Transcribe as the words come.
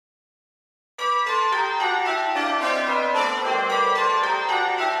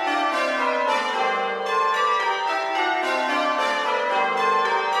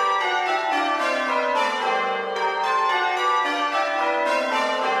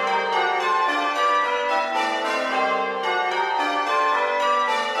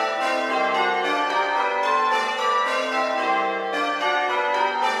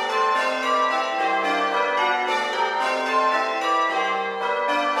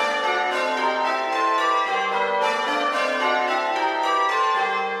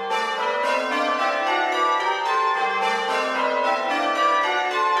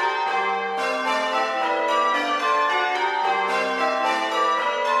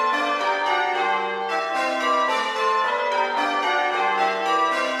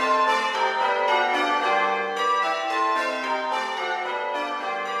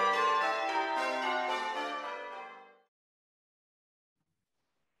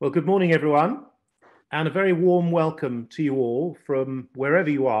Well, good morning, everyone, and a very warm welcome to you all from wherever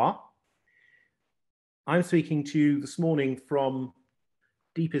you are. I'm speaking to you this morning from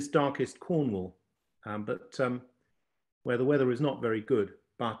deepest, darkest Cornwall, where the weather is not very good,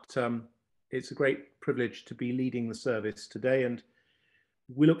 but it's a great privilege to be leading the service today, and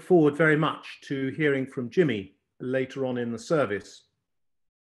we look forward very much to hearing from Jimmy later on in the service.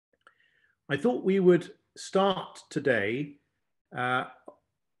 I thought we would start today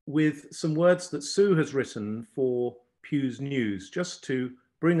with some words that Sue has written for Pew's News, just to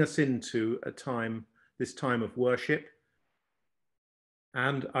bring us into this time of worship.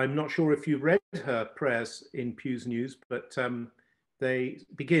 And I'm not sure if you've read her prayers in Pew's News, but they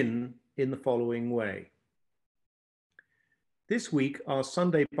begin in the following way. This week, our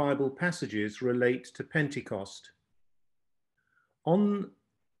Sunday Bible passages relate to Pentecost. On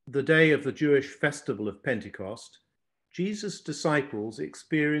the day of the Jewish festival of Pentecost, Jesus' disciples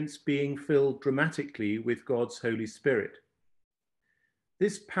experience being filled dramatically with God's Holy Spirit.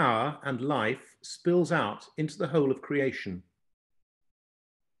 This power and life spills out into the whole of creation.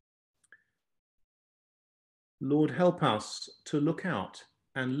 Lord, help us to look out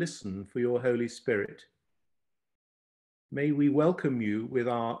and listen for your Holy Spirit. May we welcome you with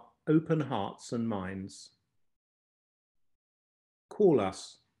our open hearts and minds. Call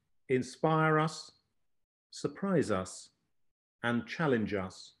us, inspire us, surprise us, and challenge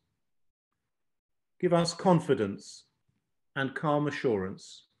us. Give us confidence and calm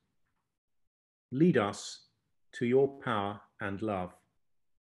assurance. Lead us to your power and love.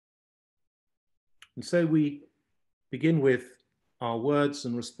 And so we begin with our words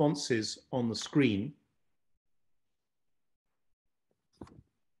and responses on the screen.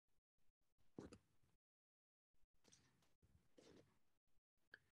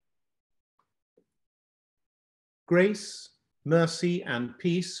 Grace, mercy, and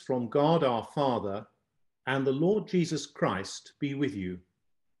peace from God our Father and the Lord Jesus Christ be with you,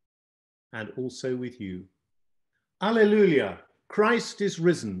 and also with you. Alleluia! Christ is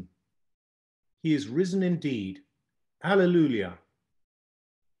risen. He is risen indeed. Alleluia!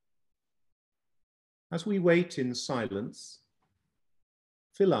 As we wait in silence,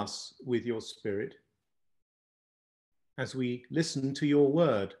 fill us with your Spirit. As we listen to your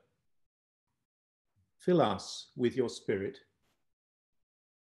word, fill us with your Spirit.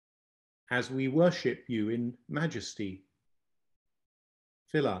 As we worship you in majesty,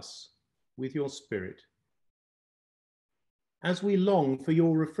 fill us with your Spirit. As we long for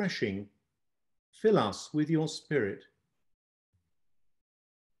your refreshing, fill us with your Spirit.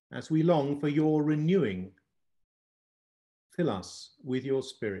 As we long for your renewing, fill us with your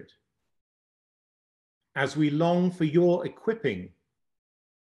Spirit. As we long for your equipping,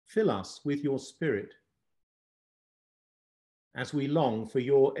 fill us with your Spirit. As we long for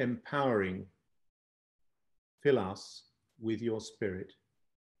your empowering, fill us with your Spirit.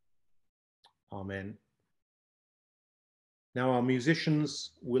 Amen. Now our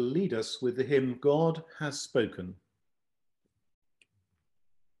musicians will lead us with the hymn, God Has Spoken.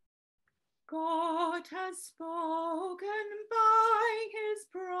 God has spoken by his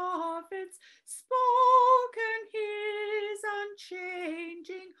prophets, spoken his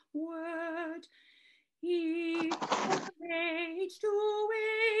unchanging word. He from age to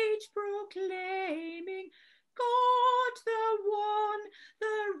age proclaiming God the one,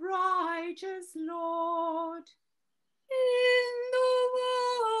 the righteous Lord. In the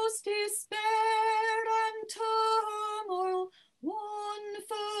world's despair and turmoil, one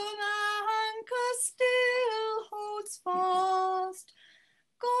firm anchor still holds fast.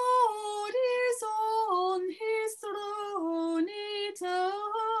 God is on his throne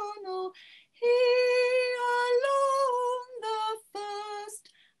eternal. He alone the first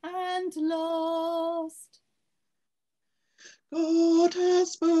and last. God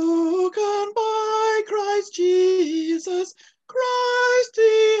has spoken by Christ Jesus, Christ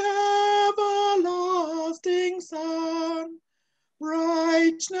the everlasting Son,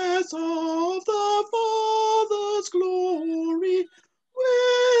 brightness of the Father's glory,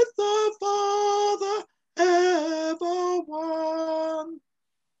 with the Father ever one.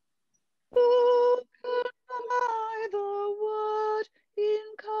 Spoken by the Word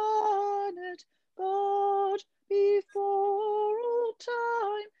incarnate, God before all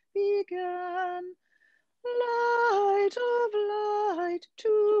time began, light of light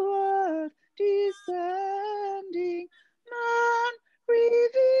to earth descending, man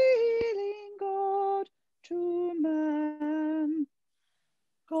revealing God.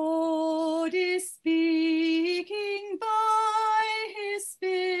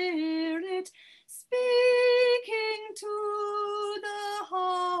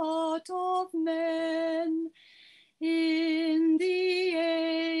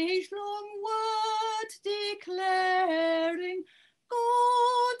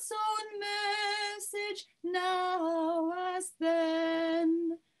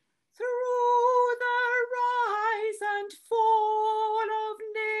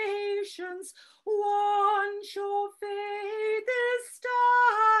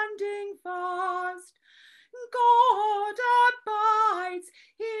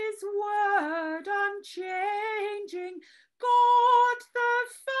 his word unchanging, God the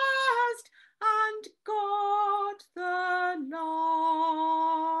first and God the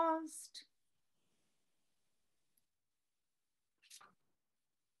last.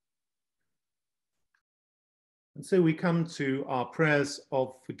 And so we come to our prayers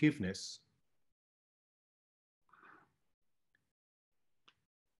of forgiveness.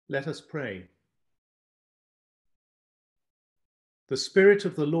 Let us pray. The Spirit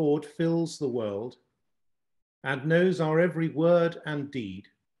of the Lord fills the world and knows our every word and deed.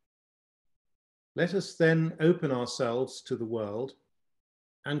 Let us then open ourselves to the world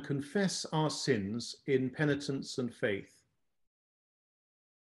and confess our sins in penitence and faith.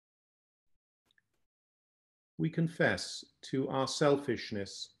 We confess to our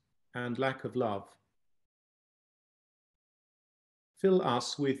selfishness and lack of love. Fill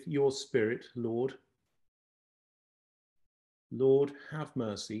us with your Spirit, Lord. Lord, have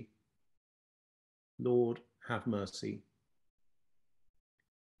mercy. Lord, have mercy.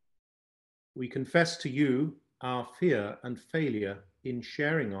 We confess to you our fear and failure in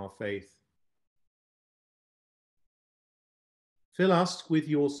sharing our faith. Fill us with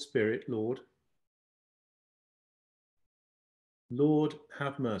your Spirit, Lord. Lord,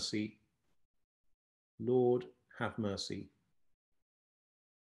 have mercy. Lord, have mercy.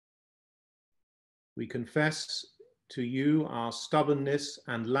 We confess to you our stubbornness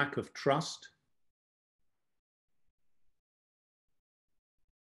and lack of trust.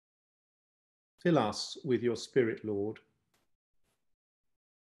 Fill us with your Spirit, Lord.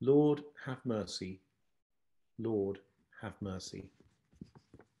 Lord, have mercy. Lord, have mercy.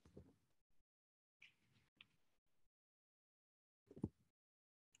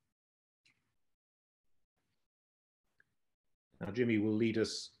 Now, Jimmy will lead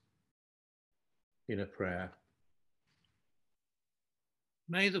us in a prayer.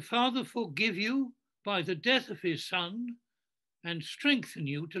 May the Father forgive you by the death of his Son and strengthen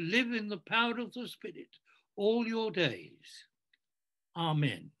you to live in the power of the Spirit all your days.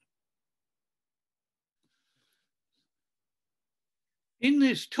 Amen. In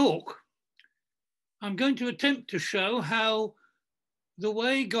this talk, I'm going to attempt to show how the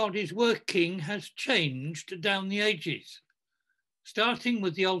way God is working has changed down the ages, starting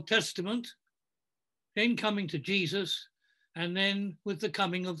with the Old Testament, then coming to Jesus, and then with the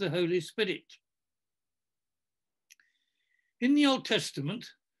coming of the Holy Spirit. In the Old Testament,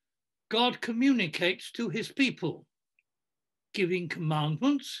 God communicates to his people, giving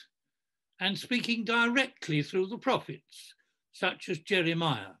commandments and speaking directly through the prophets, such as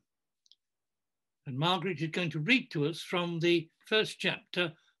Jeremiah. And Margaret is going to read to us from the first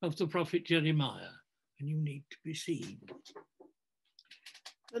chapter of the prophet Jeremiah, and you need to be seen.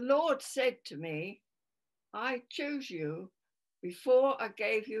 The Lord said to me, I chose you before I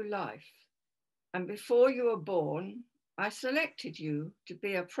gave you life, and before you were born, I selected you to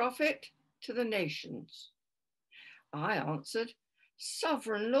be a prophet to the nations. I answered,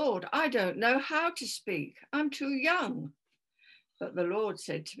 Sovereign Lord, I don't know how to speak. I'm too young. But the Lord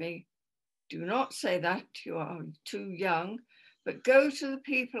said to me, do not say that you are too young, but go to the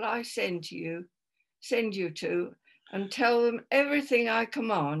people I send you to, and tell them everything I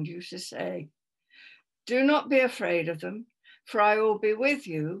command you to say. Do not be afraid of them, for I will be with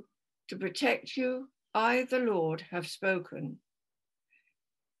you to protect you. I, the Lord, have spoken.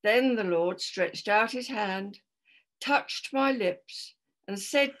 Then the Lord stretched out his hand, touched my lips, and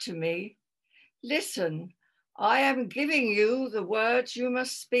said to me, listen, I am giving you the words you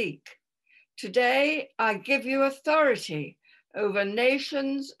must speak. Today I give you authority over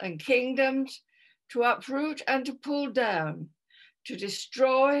nations and kingdoms, to uproot and to pull down, to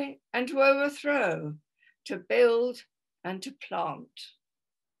destroy and to overthrow, to build and to plant.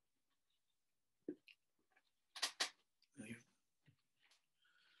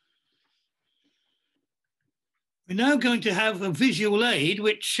 We're now going to have a visual aid,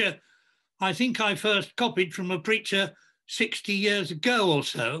 which I think I first copied from a preacher 60 years ago or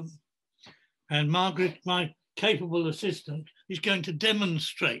so. And Margaret, my capable assistant, is going to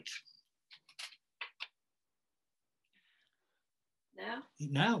demonstrate. Now?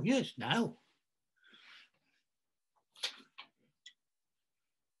 Now, yes, now.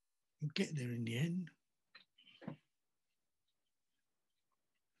 We'll get there in the end.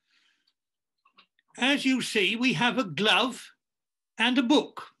 As you see, we have a glove and a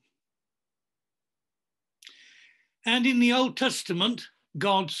book. And in the Old Testament,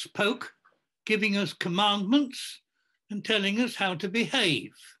 God spoke, giving us commandments and telling us how to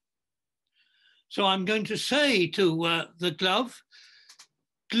behave. So I'm going to say to the glove,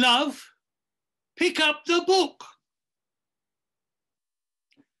 glove, pick up the book.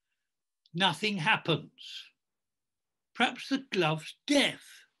 Nothing happens. Perhaps the glove's deaf.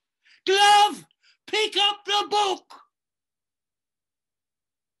 Glove, pick up the book!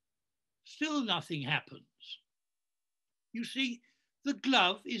 Still nothing happens. You see, the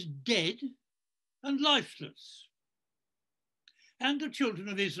glove is dead and lifeless. And the children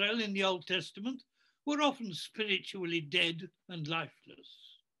of Israel in the Old Testament were often spiritually dead and lifeless.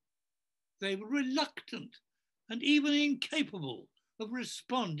 They were reluctant and even incapable of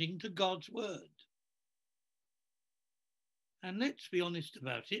responding to God's word. And let's be honest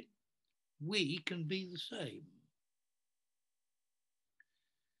about it, we can be the same.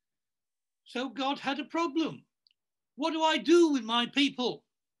 So God had a problem. What do I do with my people?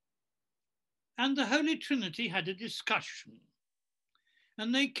 And the Holy Trinity had a discussion.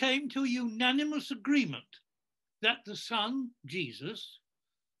 And they came to a unanimous agreement that the Son, Jesus,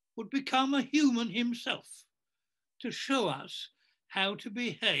 would become a human himself to show us how to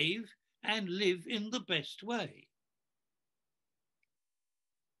behave and live in the best way.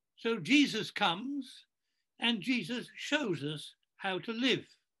 So Jesus comes and Jesus shows us how to live.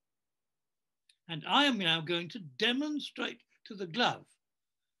 And I am now going to demonstrate to the glove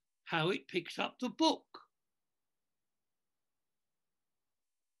how it picks up the book.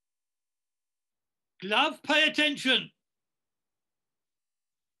 Glove, pay attention.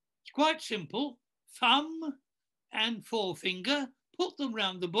 It's quite simple. Thumb and forefinger, put them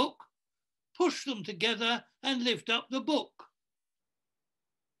round the book, push them together and lift up the book.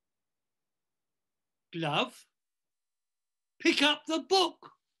 Glove, pick up the book.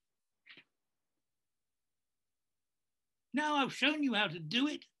 Now I've shown you how to do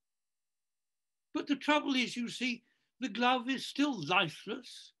it. But the trouble is, you see, the glove is still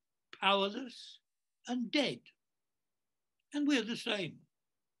lifeless, powerless, and dead. And we're the same.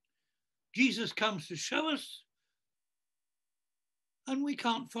 Jesus comes to show us, and we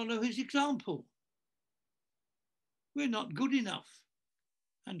can't follow his example. We're not good enough,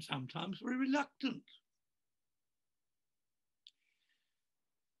 and sometimes we're reluctant.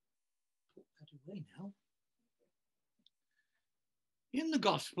 Put that away now. In the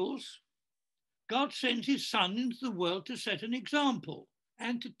Gospels, God sends his Son into the world to set an example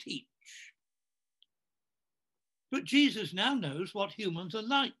and to teach. But Jesus now knows what humans are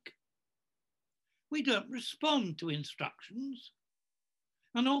like. We don't respond to instructions.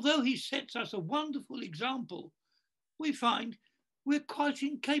 And although he sets us a wonderful example, we find we're quite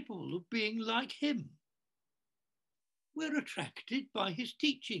incapable of being like him. We're attracted by his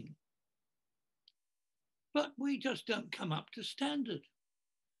teaching, but we just don't come up to standard.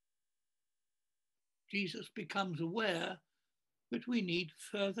 Jesus becomes aware that we need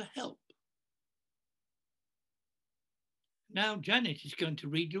further help. Now Janet is going to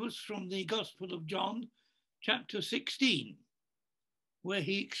read to us from the Gospel of John, chapter 16, where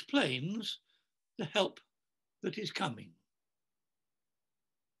he explains the help that is coming.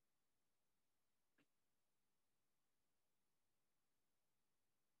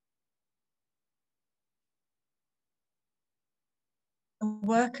 The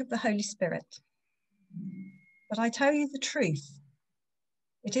work of the Holy Spirit. But I tell you the truth.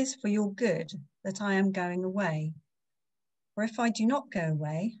 It is for your good that I am going away. For if I do not go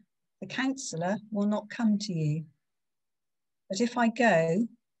away, the Counselor will not come to you. But if I go,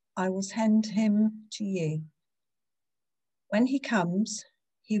 I will send him to you. When he comes,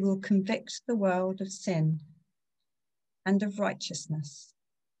 he will convict the world of sin and of righteousness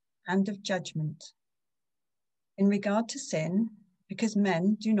and of judgment. In regard to sin, because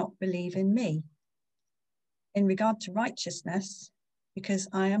men do not believe in me. In regard to righteousness, because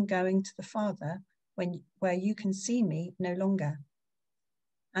I am going to the Father where you can see me no longer.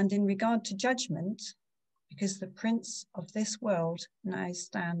 And in regard to judgment, because the prince of this world now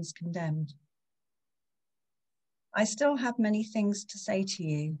stands condemned. I still have many things to say to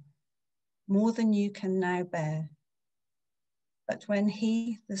you, more than you can now bear. But when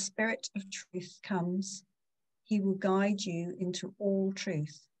he, the Spirit of truth, comes, he will guide you into all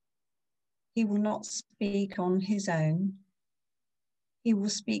truth. He will not speak on his own. He will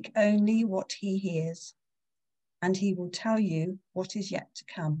speak only what he hears, and he will tell you what is yet to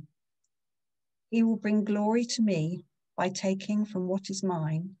come. He will bring glory to me by taking from what is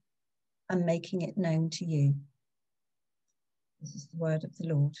mine and making it known to you. This is the word of the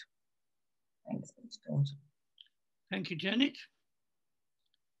Lord. Thanks be to God. Thank you, Janet.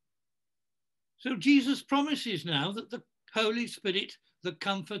 So Jesus promises now that the Holy Spirit, the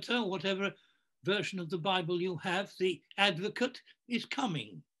Comforter, whatever version of the Bible you have, the Advocate, is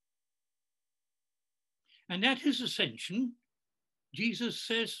coming. And at his ascension, Jesus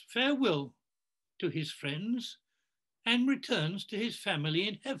says farewell to his friends and returns to his family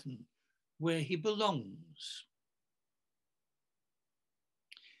in heaven, where he belongs.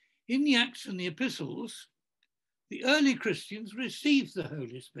 In the Acts and the Epistles, the early Christians received the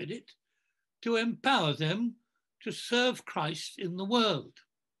Holy Spirit to empower them to serve Christ in the world.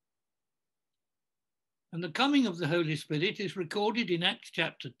 And the coming of the Holy Spirit is recorded in Acts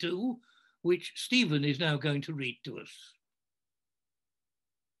chapter 2, which Stephen is now going to read to us.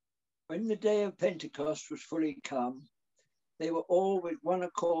 When the day of Pentecost was fully come, they were all with one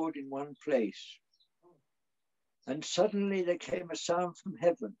accord in one place. And suddenly there came a sound from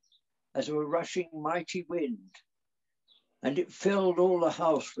heaven, as of a rushing mighty wind, and it filled all the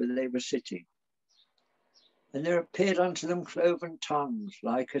house where they were sitting. And there appeared unto them cloven tongues,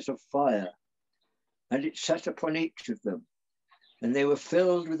 like as of fire, and it sat upon each of them. And they were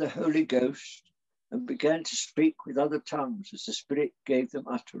filled with the Holy Ghost, and began to speak with other tongues as the Spirit gave them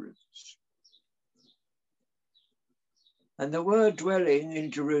utterance. And there were dwelling in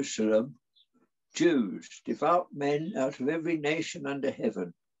Jerusalem Jews, devout men out of every nation under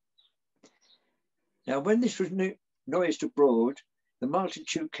heaven. Now when this was noised abroad, the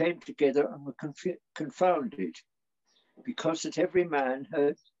multitude came together and were confounded, because that every man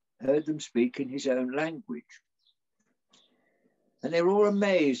heard them speak in his own language. And they were all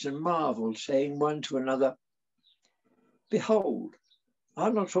amazed and marveled, saying one to another, Behold,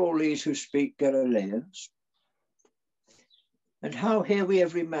 are not all these who speak Galileans? And how hear we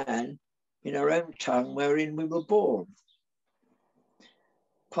every man in our own tongue wherein we were born?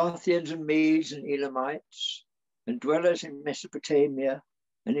 Parthians and Medes and Elamites, and dwellers in Mesopotamia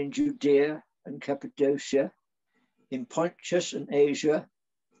and in Judea and Cappadocia, in Pontus and Asia,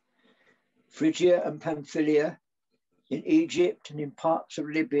 Phrygia and Pamphylia, in Egypt and in parts of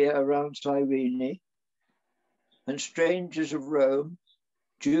Libya around Cyrene, and strangers of Rome,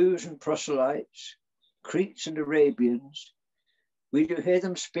 Jews and proselytes, Cretes and Arabians, we do hear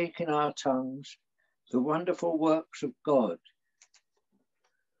them speak in our tongues the wonderful works of God.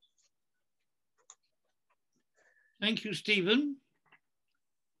 Thank you, Stephen.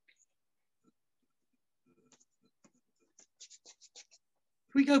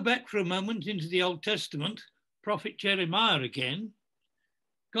 If we go back for a moment into the Old Testament, prophet Jeremiah again,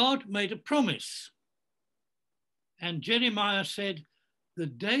 God made a promise. And Jeremiah said, the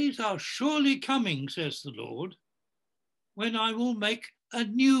days are surely coming, says the Lord, when I will make a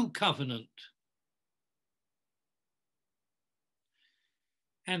new covenant.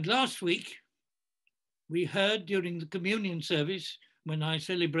 And last week, we heard during the communion service, when I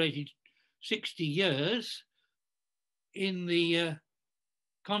celebrated 60 years, in the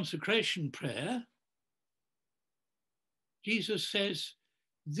consecration prayer, Jesus says,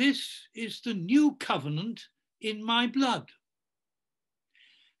 this is the new covenant in my blood.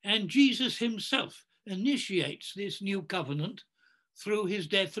 And Jesus himself initiates this new covenant through his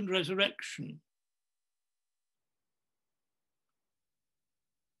death and resurrection.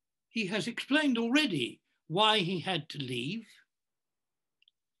 He has explained already why he had to leave.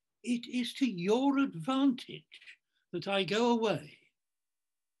 It is to your advantage that I go away.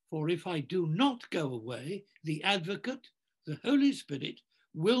 For if I do not go away, the Advocate, the Holy Spirit,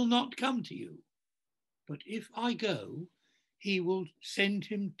 will not come to you. But if I go, he will send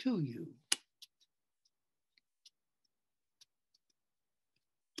him to you.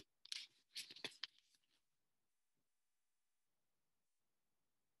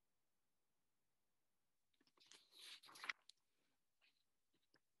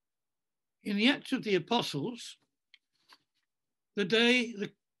 In the Acts of the Apostles, the day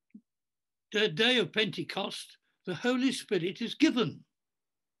of Pentecost, the Holy Spirit is given.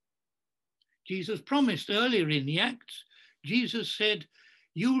 Jesus promised earlier in the Acts, Jesus said,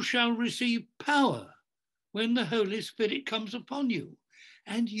 you shall receive power when the Holy Spirit comes upon you,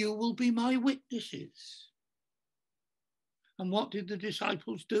 and you will be my witnesses. And what did the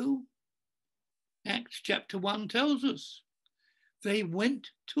disciples do? Acts chapter 1 tells us. They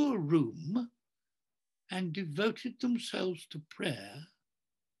went to a room and devoted themselves to prayer,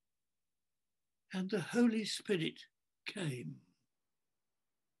 and the Holy Spirit came.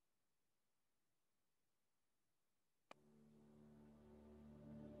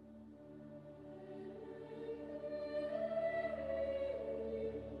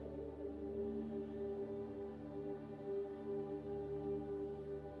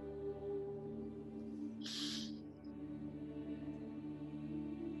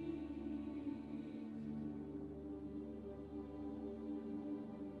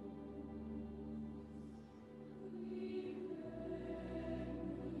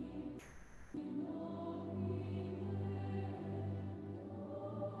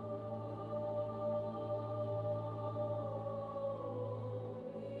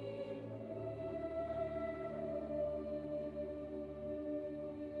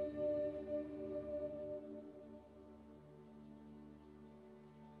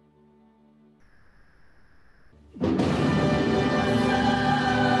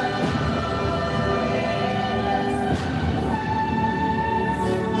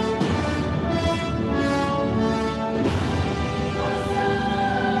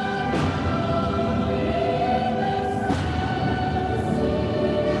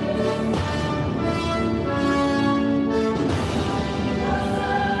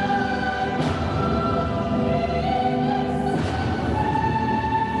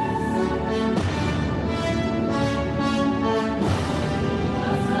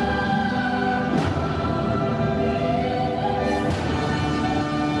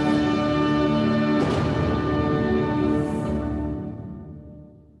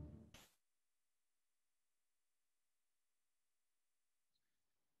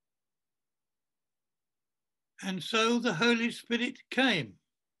 And so the Holy Spirit came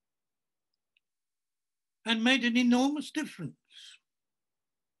and made an enormous difference.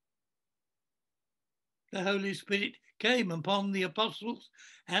 The Holy Spirit came upon the apostles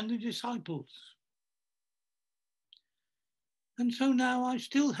and the disciples. And so now I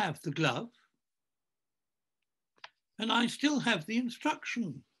still have the glove and I still have the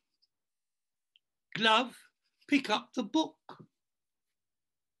instruction. Glove, pick up the book.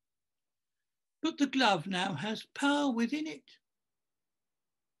 But the glove now has power within it.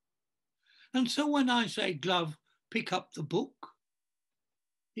 And so when I say, glove, pick up the book,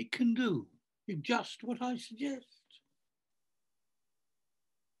 it can do just what I suggest.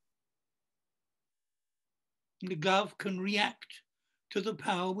 The glove can react to the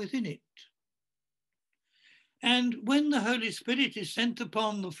power within it. And when the Holy Spirit is sent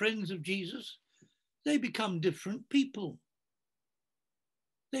upon the friends of Jesus, they become different people.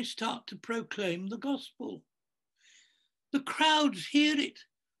 They start to proclaim the gospel. The crowds hear it,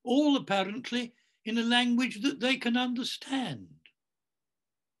 all apparently in a language that they can understand.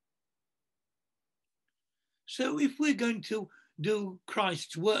 So if we're going to do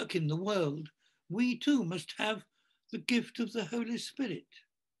Christ's work in the world, we too must have the gift of the Holy Spirit.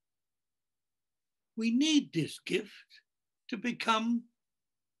 We need this gift to become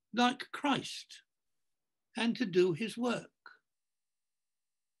like Christ and to do his work.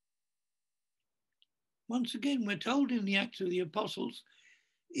 Once again, we're told in the Acts of the Apostles,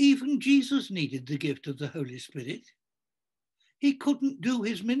 even Jesus needed the gift of the Holy Spirit. He couldn't do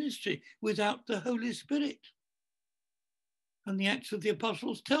his ministry without the Holy Spirit. And the Acts of the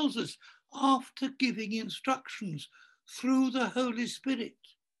Apostles tells us, after giving instructions through the Holy Spirit.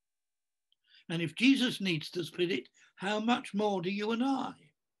 And if Jesus needs the Spirit, how much more do you and I?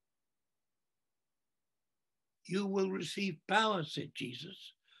 You will receive power, said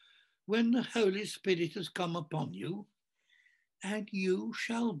Jesus, when the Holy Spirit has come upon you, and you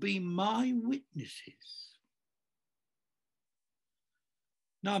shall be my witnesses.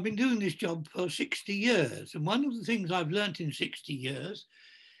 Now, I've been doing this job for 60 years, and one of the things I've learnt in 60 years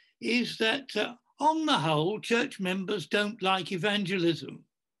is that, on the whole, church members don't like evangelism.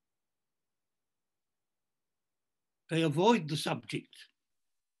 They avoid the subject.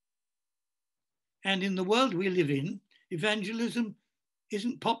 And in the world we live in, evangelism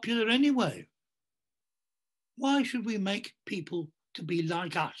isn't popular anyway. Why should we make people to be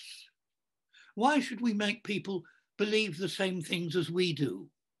like us? Why should we make people believe the same things as we do?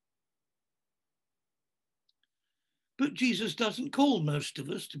 But Jesus doesn't call most of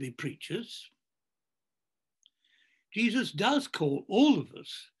us to be preachers. Jesus does call all of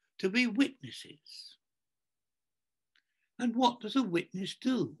us to be witnesses. And what does a witness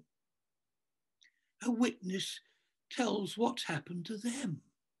do? A witness tells what's happened to them,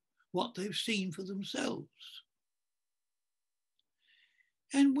 what they've seen for themselves.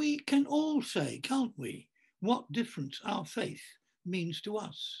 And we can all say, can't we, what difference our faith means to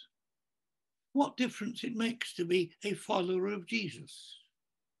us, what difference it makes to be a follower of Jesus.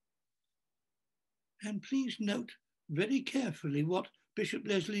 And please note very carefully what Bishop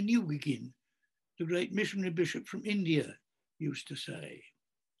Leslie Newbegin, the great missionary bishop from India, used to say.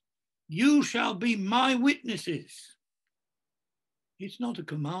 You shall be my witnesses. It's not a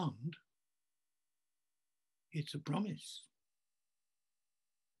command, it's a promise.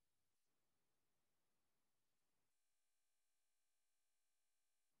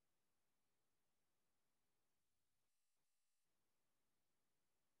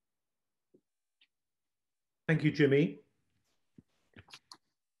 Thank you, Jimmy.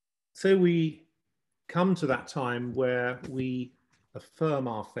 So we come to that time where we affirm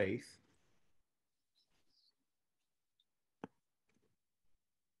our faith.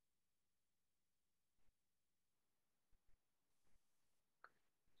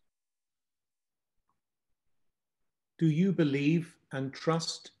 Do you believe and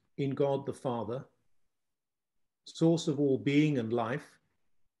trust in God the Father, source of all being and life,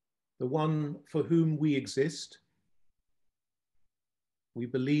 the one for whom we exist? We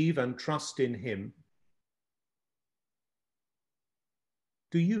believe and trust in him.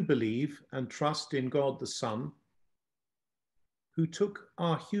 Do you believe and trust in God the Son, who took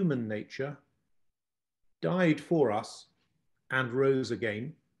our human nature, died for us, and rose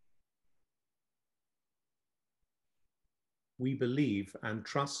again? We believe and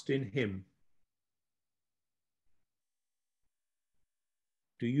trust in him.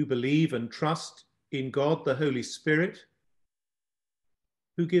 Do you believe and trust in God the Holy Spirit,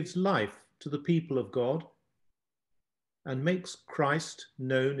 who gives life to the people of God and makes Christ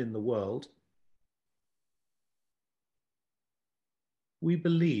known in the world? We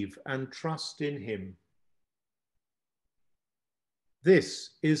believe and trust in him.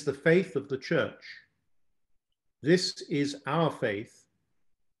 This is the faith of the Church. This is our faith.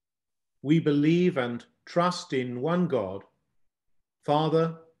 We believe and trust in one God,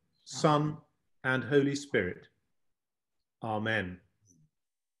 Father, Son, and Holy Spirit. Amen.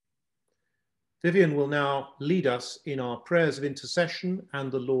 Vivian will now lead us in our prayers of intercession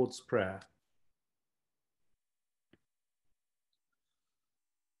and the Lord's Prayer.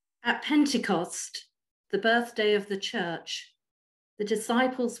 At Pentecost, the birthday of the Church, the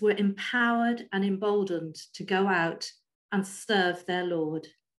disciples were empowered and emboldened to go out and serve their Lord.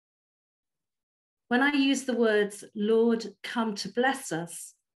 When I use the words, Lord, come to bless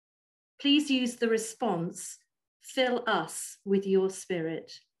us, please use the response, fill us with your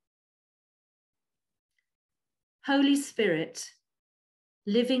Spirit. Holy Spirit,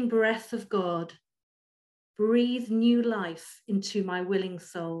 living breath of God, breathe new life into my willing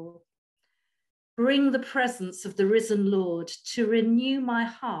soul. Bring the presence of the risen Lord to renew my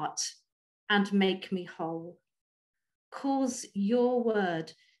heart and make me whole. Cause your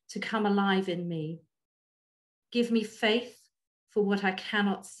word to come alive in me. Give me faith for what I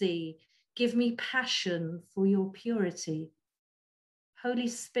cannot see. Give me passion for your purity. Holy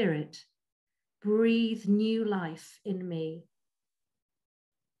Spirit, breathe new life in me.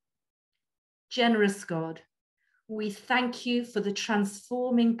 Generous God, we thank you for the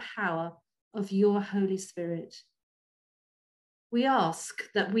transforming power of your Holy Spirit. We ask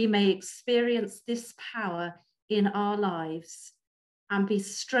that we may experience this power in our lives and be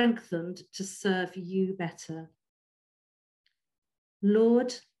strengthened to serve you better.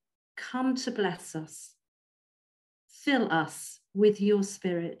 Lord, come to bless us. Fill us with your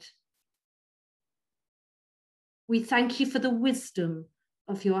Spirit. We thank you for the wisdom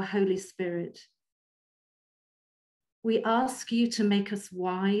of your Holy Spirit. We ask you to make us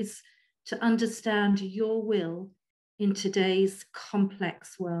wise to understand your will in today's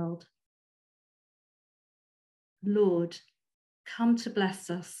complex world. Lord, come to bless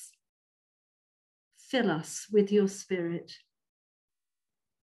us. Fill us with your Spirit.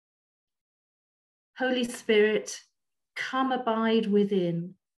 Holy Spirit, come abide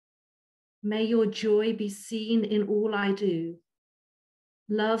within. May your joy be seen in all I do.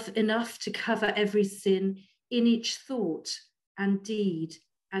 Love enough to cover every sin in each thought and deed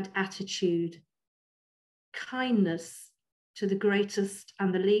and attitude. Kindness to the greatest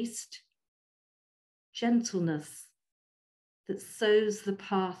and the least. Gentleness that sows the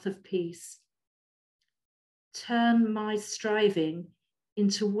path of peace. Turn my striving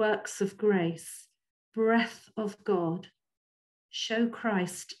into works of grace, breath of God. Show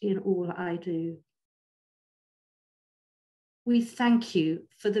Christ in all I do. We thank you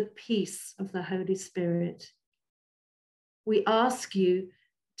for the peace of the Holy Spirit. We ask you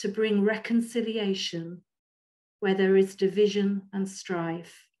to bring reconciliation where there is division and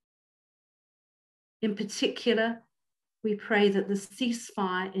strife. In particular, we pray that the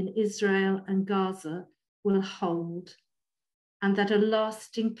ceasefire in Israel and Gaza will hold and that a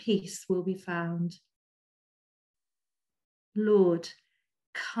lasting peace will be found. Lord,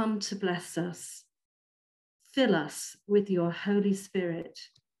 come to bless us. Fill us with your Holy Spirit.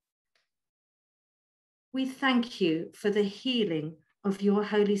 We thank you for the healing of your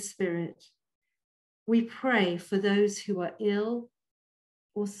Holy Spirit. We pray for those who are ill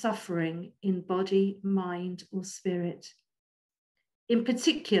or suffering in body, mind, or spirit. In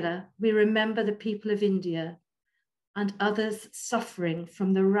particular, we remember the people of India and others suffering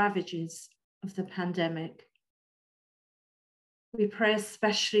from the ravages of the pandemic. We pray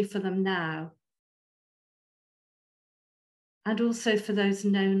especially for them now, and also for those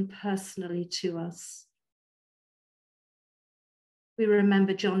known personally to us. We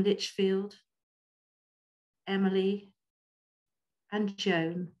remember John Litchfield, Emily, and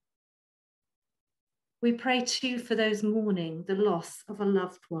Joan. We pray too for those mourning the loss of a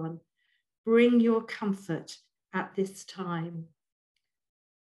loved one. Bring your comfort at this time.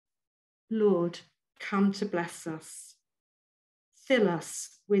 Lord, come to bless us. Fill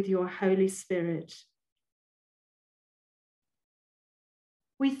us with your Holy Spirit.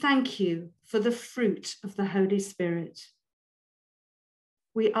 We thank you for the fruit of the Holy Spirit.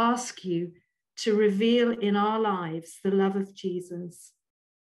 We ask you to reveal in our lives the love of Jesus.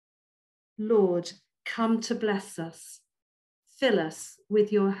 Lord, come to bless us. Fill us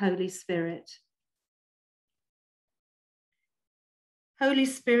with your Holy Spirit. Holy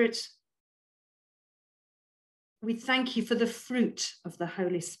Spirit, we thank you for the fruit of the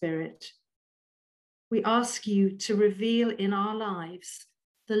Holy Spirit. We ask you to reveal in our lives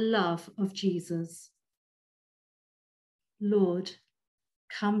the love of Jesus. Lord,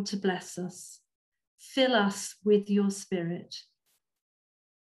 come to bless us. Fill us with your Spirit.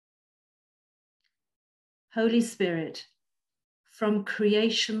 Holy Spirit, from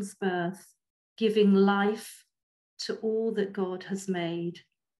creation's birth, giving life to all that God has made,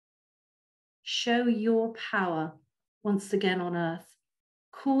 show your power once again on earth.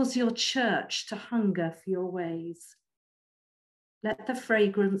 Cause your church to hunger for your ways. Let the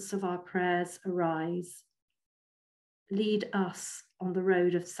fragrance of our prayers arise. Lead us on the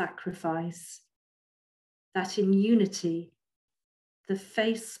road of sacrifice, that in unity the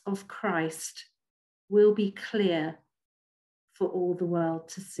face of Christ will be clear for all the world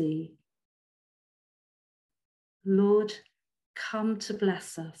to see. Lord, come to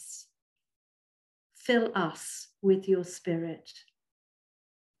bless us. Fill us with your Spirit.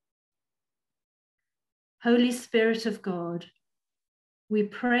 Holy Spirit of God, we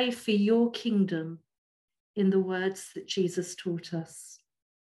pray for your kingdom in the words that Jesus taught us.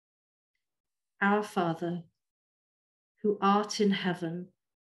 Our Father, who art in heaven,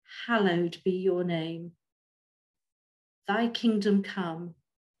 hallowed be your name. Thy kingdom come,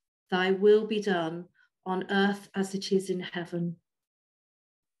 thy will be done on earth as it is in heaven.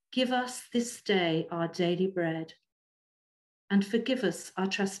 Give us this day our daily bread, and forgive us our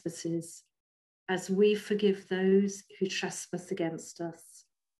trespasses, as we forgive those who trespass against us.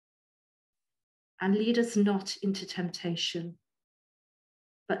 And lead us not into temptation,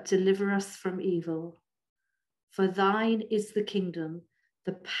 but deliver us from evil. For thine is the kingdom,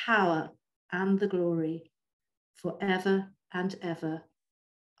 the power, and the glory, forever and ever.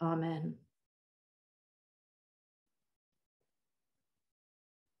 Amen.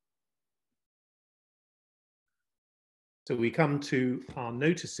 So we come to our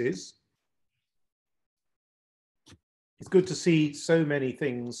notices. It's good to see so many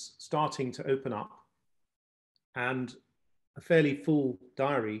things starting to open up and a fairly full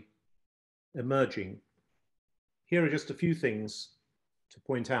diary emerging. Here are just a few things to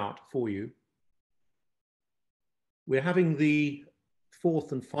point out for you. We're having the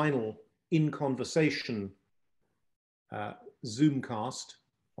fourth and final In Conversation Zoomcast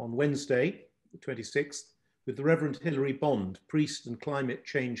on Wednesday, the 26th, with the Reverend Hilary Bond, priest and climate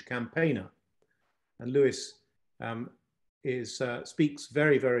change campaigner. And Lewis speaks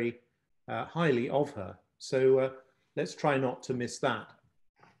very, very highly of her. So let's try not to miss that.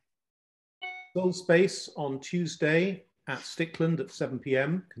 Soul Space on Tuesday at Stickland at 7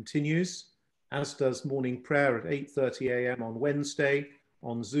 p.m. continues, as does morning prayer at 8:30 a.m. on Wednesday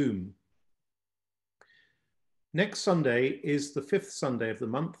on Zoom. Next Sunday is the 5th Sunday of the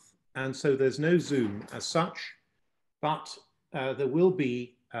month, and so there's no Zoom as such, but there will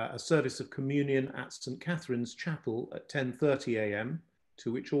be a service of communion at St. Catherine's Chapel at 10:30 a.m.,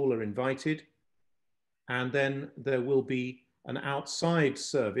 to which all are invited. And then there will be an outside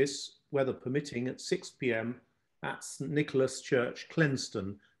service, weather permitting, at 6 p.m. at St. Nicholas Church,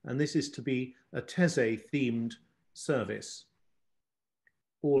 Clenston. And this is to be a Taizé-themed service.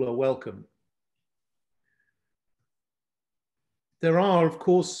 All are welcome. There are, of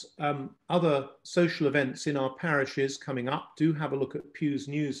course, other social events in our parishes coming up. Do have a look at Pew's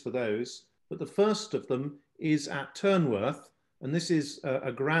News for those. But the first of them is at Turnworth, and this is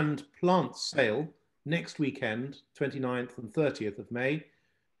a grand plant sale next weekend, 29th and 30th of May,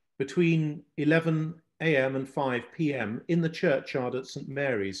 between 11 a.m. and 5 p.m. in the churchyard at St.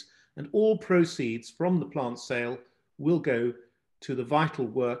 Mary's. And all proceeds from the plant sale will go to the vital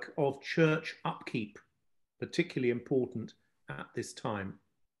work of church upkeep, particularly important at this time.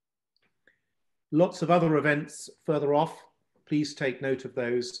 Lots of other events further off. Please take note of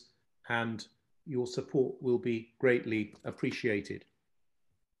those, and your support will be greatly appreciated.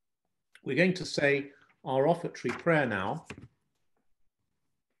 We're going to say our offertory prayer now.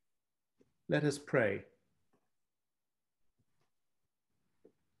 Let us pray.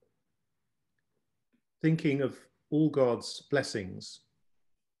 Thinking of all God's blessings.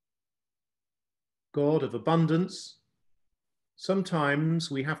 God of abundance,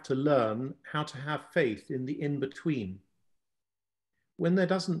 sometimes we have to learn how to have faith in the in-between, when there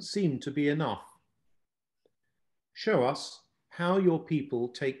doesn't seem to be enough. Show us how your people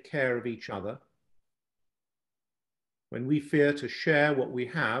take care of each other. When we fear to share what we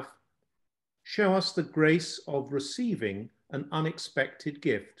have, show us the grace of receiving an unexpected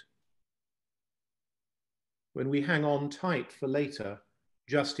gift. When we hang on tight for later,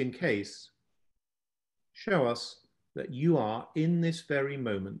 just in case, show us that you are in this very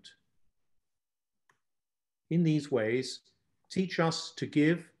moment. In these ways, teach us to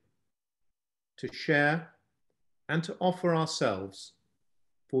give, to share, and to offer ourselves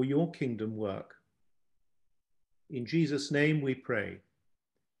for your kingdom work. In Jesus' name we pray.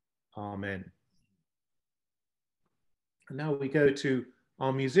 Amen. And now we go to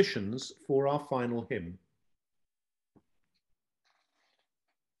our musicians for our final hymn.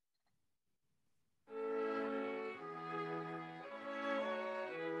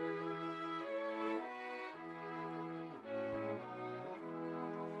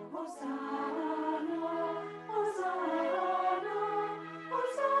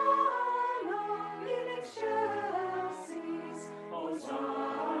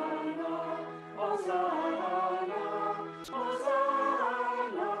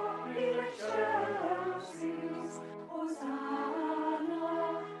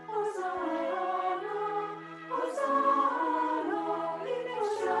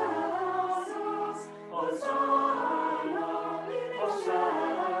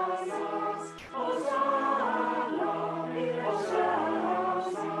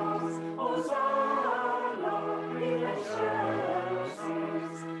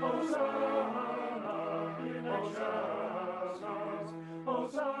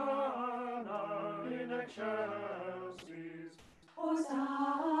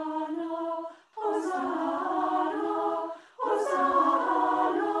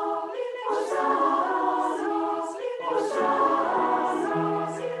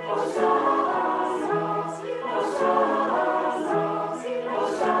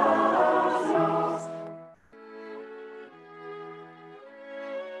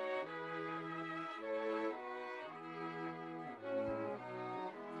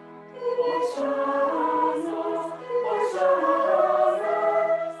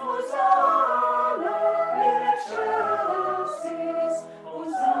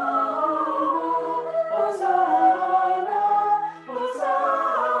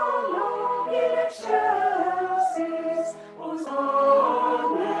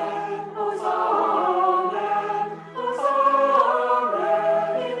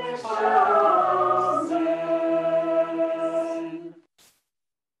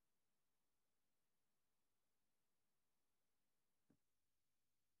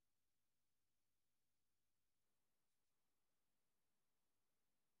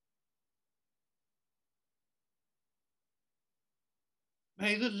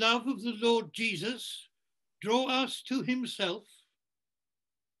 May the love of the Lord Jesus draw us to himself.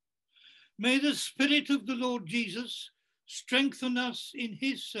 May the Spirit of the Lord Jesus strengthen us in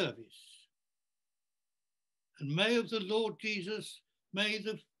his service. And may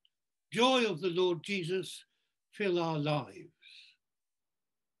the joy of the Lord Jesus fill our lives.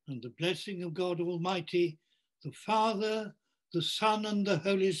 And the blessing of God Almighty, the Father, the Son, and the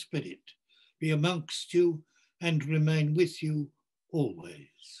Holy Spirit be amongst you and remain with you always.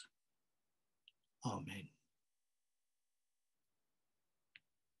 Amen.